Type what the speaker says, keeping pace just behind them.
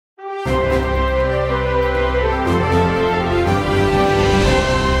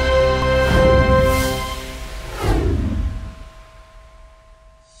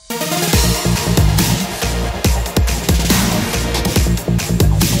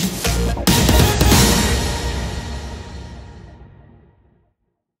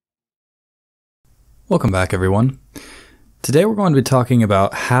Welcome back, everyone. Today we're going to be talking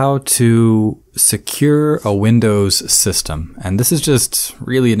about how to secure a Windows system. And this is just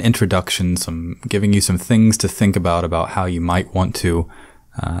really an introduction, giving you some things to think about how you might want to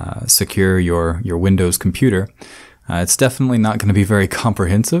secure your Windows computer. It's definitely not going to be very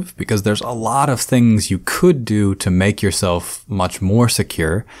comprehensive because there's a lot of things you could do to make yourself much more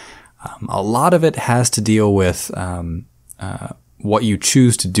secure. A lot of it has to deal with what you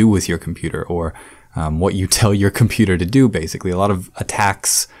choose to do with your computer, or what you tell your computer to do, basically. A lot of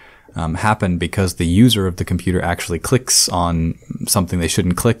attacks happen because the user of the computer actually clicks on something they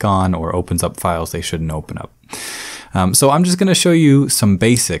shouldn't click on or opens up files they shouldn't open up. So I'm just going to show you some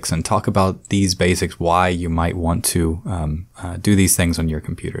basics and talk about these basics, why you might want to do these things on your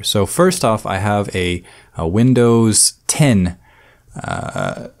computer. So first off, I have a Windows 10,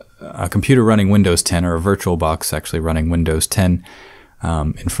 a computer running Windows 10, or a virtual box actually running Windows 10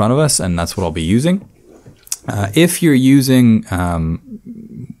 in front of us, and that's what I'll be using. If you're using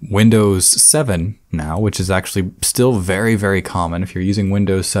Windows 7 now, which is actually still very, very common. If you're using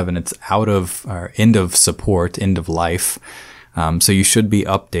Windows 7, it's out of, or end of support, end of life. So you should be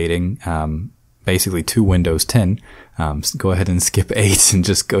updating basically to Windows 10. So go ahead and skip 8 and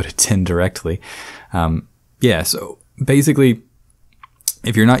just go to 10 directly. Yeah, so basically,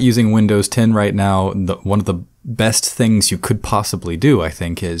 if you're not using Windows 10 right now, one of the best things you could possibly do, I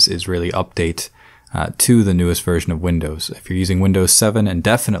think, is really update to the newest version of Windows. If you're using Windows 7, and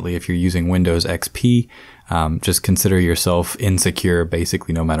definitely if you're using Windows XP, just consider yourself insecure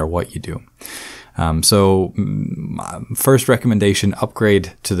basically no matter what you do. So first recommendation,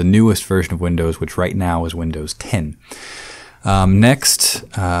 upgrade to the newest version of Windows, which right now is Windows 10. Next,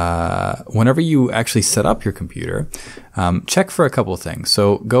 whenever you actually set up your computer, check for a couple of things.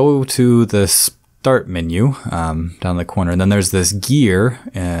 So go to the Start menu down in the corner, and then there's this gear,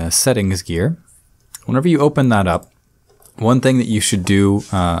 settings gear. Whenever you open that up, one thing that you should do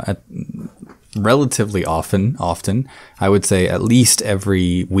relatively often, I would say at least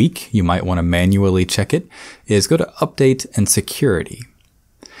every week, you might want to manually check it, is go to Update and Security.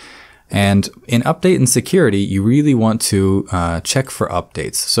 And in Update and Security, you really want to check for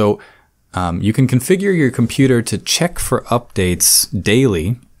updates. So you can configure your computer to check for updates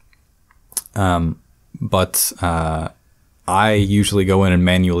daily, but I usually go in and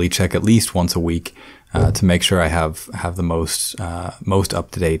manually check at least once a week to make sure I have the most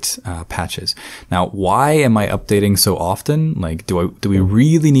up-to-date patches. Now, why am I updating so often? Like, do we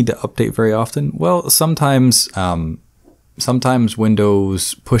really need to update very often? Well, sometimes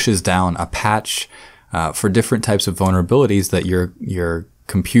Windows pushes down a patch for different types of vulnerabilities that your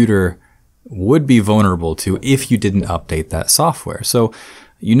computer would be vulnerable to if you didn't update that software. So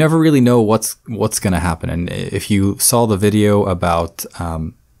you never really know what's going to happen. And if you saw the video about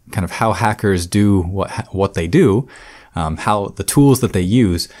kind of how hackers do what they do, how the tools that they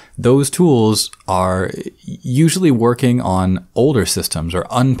use, those tools are usually working on older systems or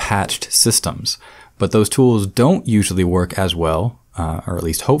unpatched systems. But those tools don't usually work as well, or at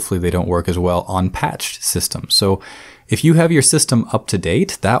least hopefully they don't work as well on patched systems. So if you have your system up to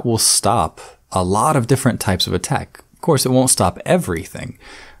date, that will stop a lot of different types of attack. Of course, it won't stop everything,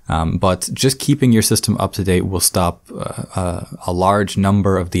 but just keeping your system up to date will stop a large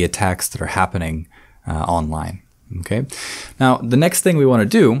number of the attacks that are happening online. Okay. Now, the next thing we want to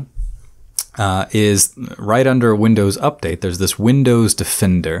do is right under Windows Update, there's this Windows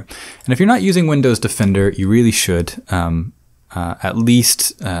Defender. And if you're not using Windows Defender, you really should at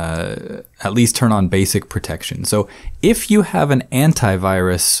least turn on basic protection. So if you have an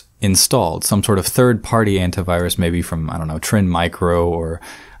antivirus installed, some sort of third-party antivirus, maybe from, I don't know, Trend Micro or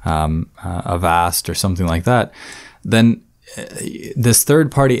Avast or something like that, then this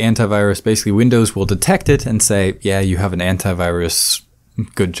third-party antivirus, basically Windows will detect it and say, yeah, you have an antivirus.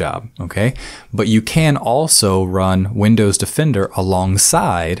 Good job, okay? But you can also run Windows Defender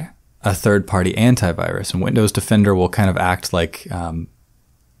alongside a third-party antivirus, and Windows Defender will kind of act like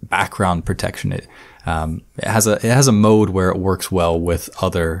background protection. It has a mode where it works well with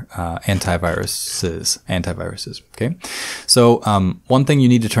other antiviruses. Okay, so one thing you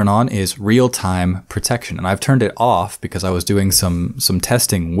need to turn on is real-time protection, and I've turned it off because I was doing some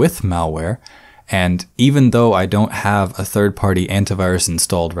testing with malware. And even though I don't have a third-party antivirus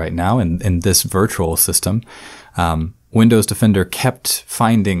installed right now in this virtual system, Windows Defender kept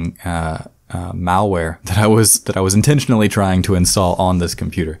finding malware that I was intentionally trying to install on this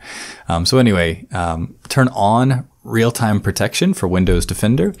computer. So anyway, turn on real-time protection for Windows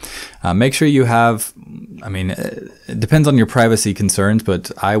Defender. Make sure you have, I mean, it depends on your privacy concerns, but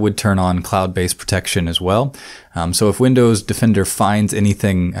I would turn on cloud-based protection as well. So if Windows Defender finds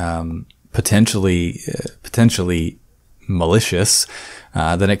anything potentially malicious,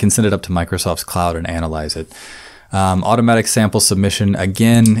 then it can send it up to Microsoft's cloud and analyze it. Automatic sample submission,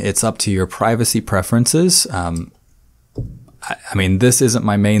 again, it's up to your privacy preferences. I mean, this isn't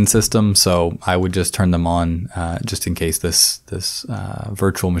my main system, so I would just turn them on just in case this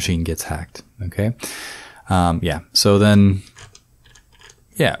virtual machine gets hacked. Okay, yeah. So then,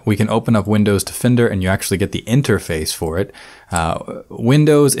 yeah, we can open up Windows Defender, and you actually get the interface for it.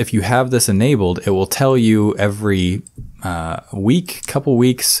 Windows, if you have this enabled, it will tell you every couple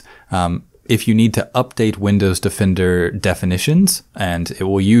weeks, if you need to update Windows Defender definitions, and it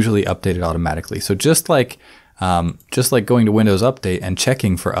will usually update it automatically. So just like going to Windows Update and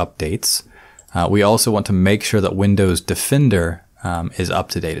checking for updates, we also want to make sure that Windows Defender is up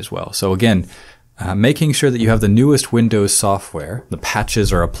to date as well. So again, making sure that you have the newest Windows software, the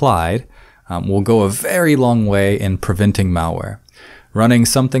patches are applied, will go a very long way in preventing malware. Running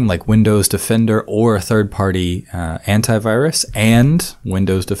something like Windows Defender or a third-party antivirus and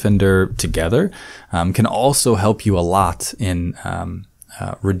Windows Defender together can also help you a lot in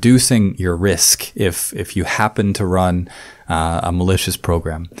reducing your risk if you happen to run a malicious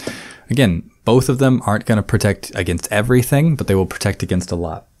program. Again, both of them aren't going to protect against everything, but they will protect against a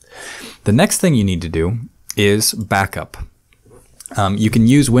lot. The next thing you need to do is backup. You can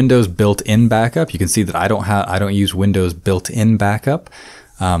use Windows built-in backup. You can see that I don't use Windows built-in backup,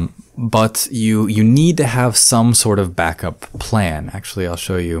 but you need to have some sort of backup plan. Actually, I'll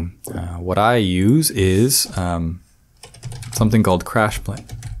show you. What I use is something called CrashPlan.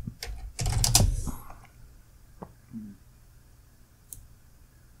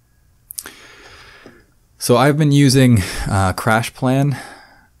 So I've been using CrashPlan.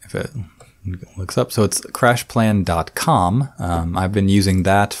 If it looks up, so it's crashplan.com. I've been using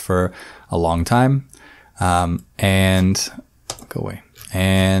that for a long time, and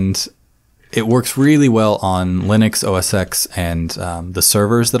it works really well on Linux, OS X, and the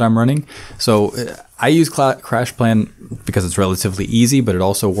servers that I'm running. So I use CrashPlan because it's relatively easy, but it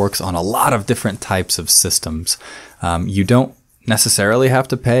also works on a lot of different types of systems. You don't necessarily have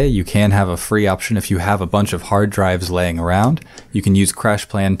to pay. You can have a free option if you have a bunch of hard drives laying around. You can use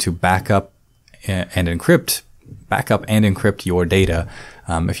CrashPlan to backup and encrypt your data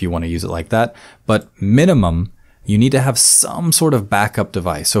if you want to use it like that. But minimum, you need to have some sort of backup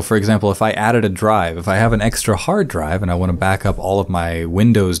device. So for example, if I added a drive, if I have an extra hard drive and I want to back up all of my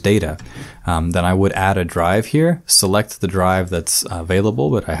Windows data, then I would add a drive here, select the drive that's available,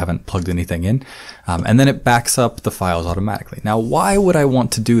 but I haven't plugged anything in, and then it backs up the files automatically. Now, why would I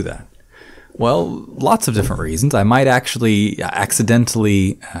want to do that? Well, lots of different reasons. I might actually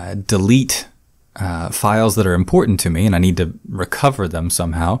accidentally delete files that are important to me and I need to recover them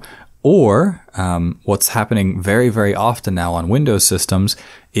somehow. Or what's happening very, very often now on Windows systems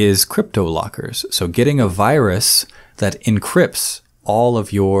is crypto lockers. So getting a virus that encrypts all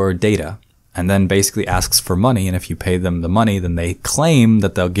of your data and then basically asks for money. And if you pay them the money, then they claim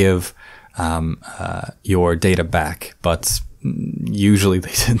that they'll give your data back. But usually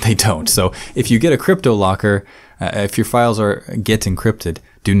they don't. So if you get a crypto locker, if your files get encrypted,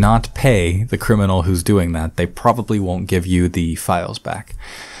 do not pay the criminal who's doing that. They probably won't give you the files back.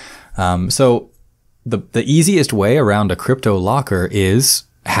 So the easiest way around a crypto locker is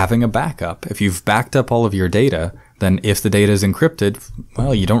having a backup. If you've backed up all of your data, then if the data is encrypted,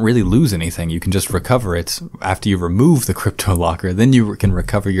 well, you don't really lose anything. You can just recover it after you remove the crypto locker. Then you can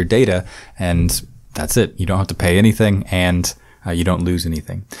recover your data, and that's it. You don't have to pay anything, and you don't lose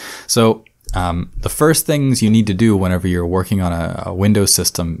anything. So the first things you need to do whenever you're working on a Windows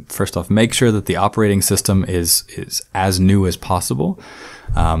system, first off, make sure that the operating system is as new as possible.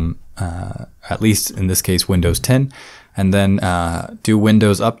 At least in this case, Windows 10, and then do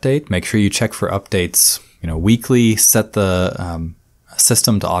Windows Update. Make sure you check for updates, weekly. Set the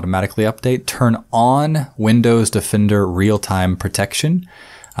system to automatically update. Turn on Windows Defender real-time protection.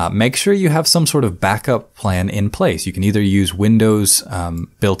 Make sure you have some sort of backup plan in place. You can either use Windows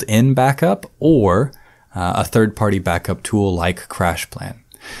built-in backup or a third-party backup tool like CrashPlan.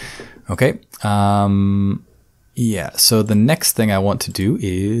 Okay. Yeah, so the next thing I want to do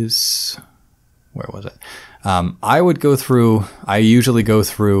is, where was it? I usually go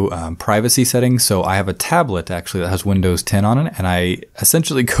through privacy settings. So I have a tablet actually that has Windows 10 on it, and I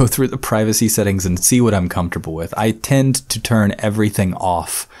essentially go through the privacy settings and see what I'm comfortable with. I tend to turn everything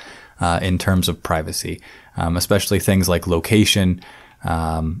off in terms of privacy, especially things like location,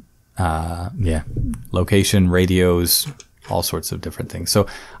 location, radios, all sorts of different things. So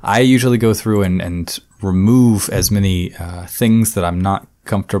I usually go through and remove as many things that I'm not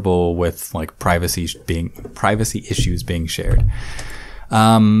comfortable with, like privacy issues being shared.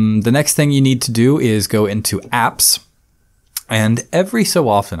 The next thing you need to do is go into apps. And every so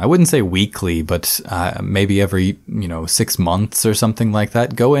often, I wouldn't say weekly, but maybe every 6 months or something like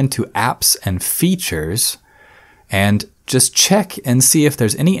that, go into apps and features and just check and see if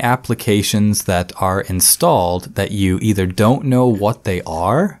there's any applications that are installed that you either don't know what they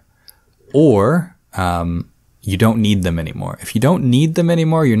are or you don't need them anymore. If you don't need them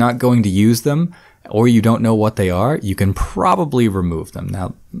anymore, you're not going to use them, or you don't know what they are, you can probably remove them.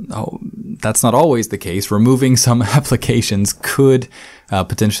 Now, that's not always the case. Removing some applications could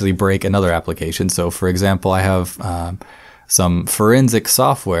potentially break another application. So, for example, I have some forensic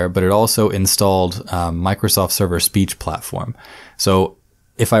software, but it also installed Microsoft Server Speech Platform. So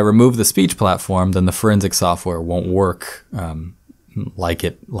if I remove the speech platform, then the forensic software won't work like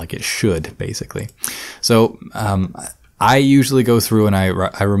it should, basically. So I usually go through and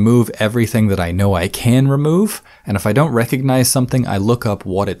I remove everything that I know I can remove. And if I don't recognize something, I look up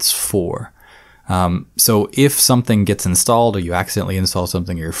what it's for. So if something gets installed, or you accidentally install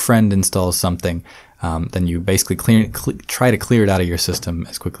something, or your friend installs something, then you basically try to clear it out of your system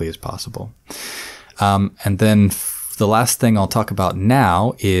as quickly as possible. And then the last thing I'll talk about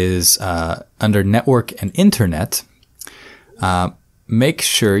now is under network and internet. Make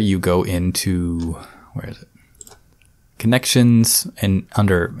sure you go into, where is it? Connections, and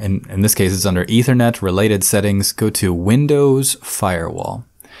in this case it's under Ethernet related settings. Go to Windows Firewall.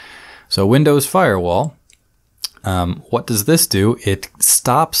 So Windows Firewall, what does this do? It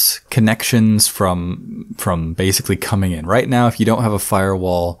stops connections from basically coming in. Right now, if you don't have a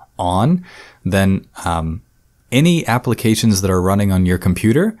firewall on, then any applications that are running on your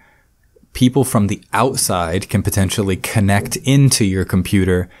computer, people from the outside can potentially connect into your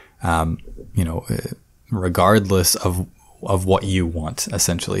computer, regardless of what you want,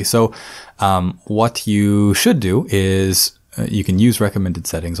 essentially. So what you should do is you can use recommended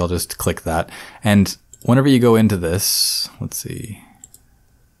settings. I'll just click that. And whenever you go into this, let's see.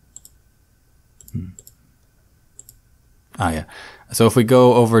 Yeah. So if we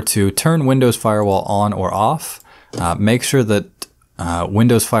go over to turn Windows Firewall on or off, make sure that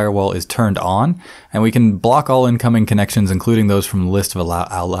Windows Firewall is turned on, and we can block all incoming connections, including those from the list of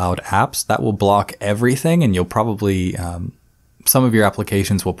allowed apps. That will block everything, and you'll probably, some of your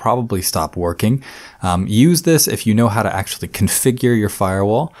applications will probably stop working. Use this if you know how to actually configure your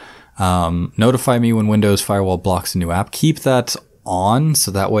firewall. Notify me when Windows Firewall blocks a new app. Keep that on, so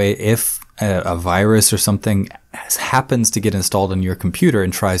that way if a virus or something happens to get installed on your computer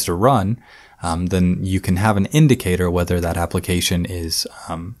and tries to run, then you can have an indicator whether that application is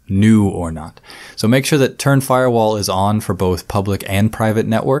new or not. So make sure that Turn Firewall is on for both public and private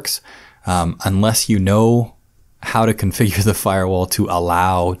networks, unless you know how to configure the firewall to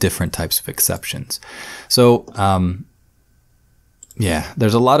allow different types of exceptions. So yeah,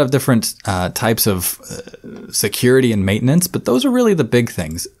 there's a lot of different types of security and maintenance, but those are really the big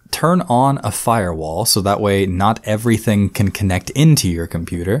things. Turn on a firewall, so that way not everything can connect into your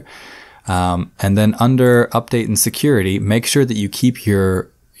computer. And then under update and security, make sure that you keep your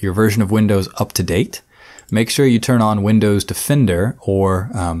version of Windows up to date. Make sure you turn on Windows Defender, or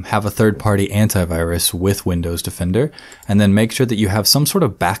have a third-party antivirus with Windows Defender. And then make sure that you have some sort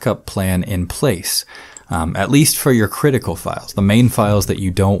of backup plan in place, at least for your critical files, the main files that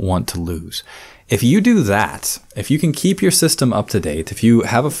you don't want to lose. If you do that, if you can keep your system up to date, if you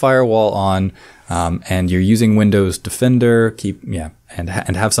have a firewall on, and you're using Windows Defender, and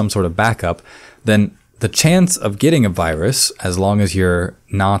have some sort of backup, then the chance of getting a virus, as long as you're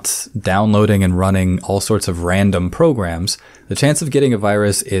not downloading and running all sorts of random programs, the chance of getting a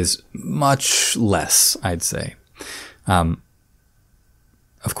virus is much less, I'd say.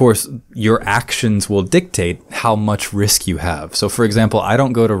 Of course, your actions will dictate how much risk you have. So for example, I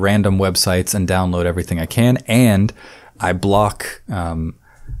don't go to random websites and download everything I can, and I block a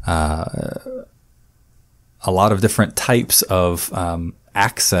lot of different types of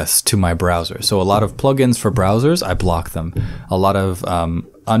access to my browser. So a lot of plugins for browsers, I block them. A lot of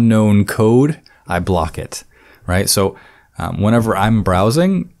unknown code, I block it, right? So whenever I'm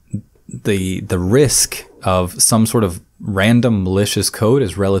browsing, the risk of some sort of random malicious code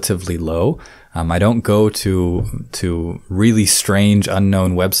is relatively low. I don't go to really strange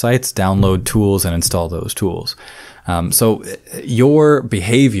unknown websites, download tools and install those tools. So your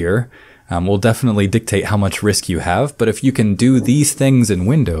behavior will definitely dictate how much risk you have. But if you can do these things in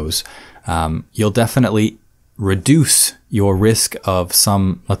Windows, you'll definitely reduce your risk of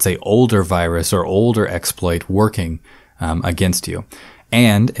some, let's say, older virus or older exploit working against you.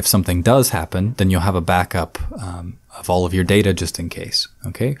 And if something does happen, then you'll have a backup of all of your data just in case.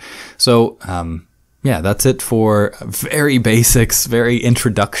 Okay, so yeah, that's it for very basics, very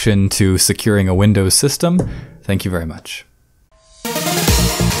introduction to securing a Windows system. Thank you very much.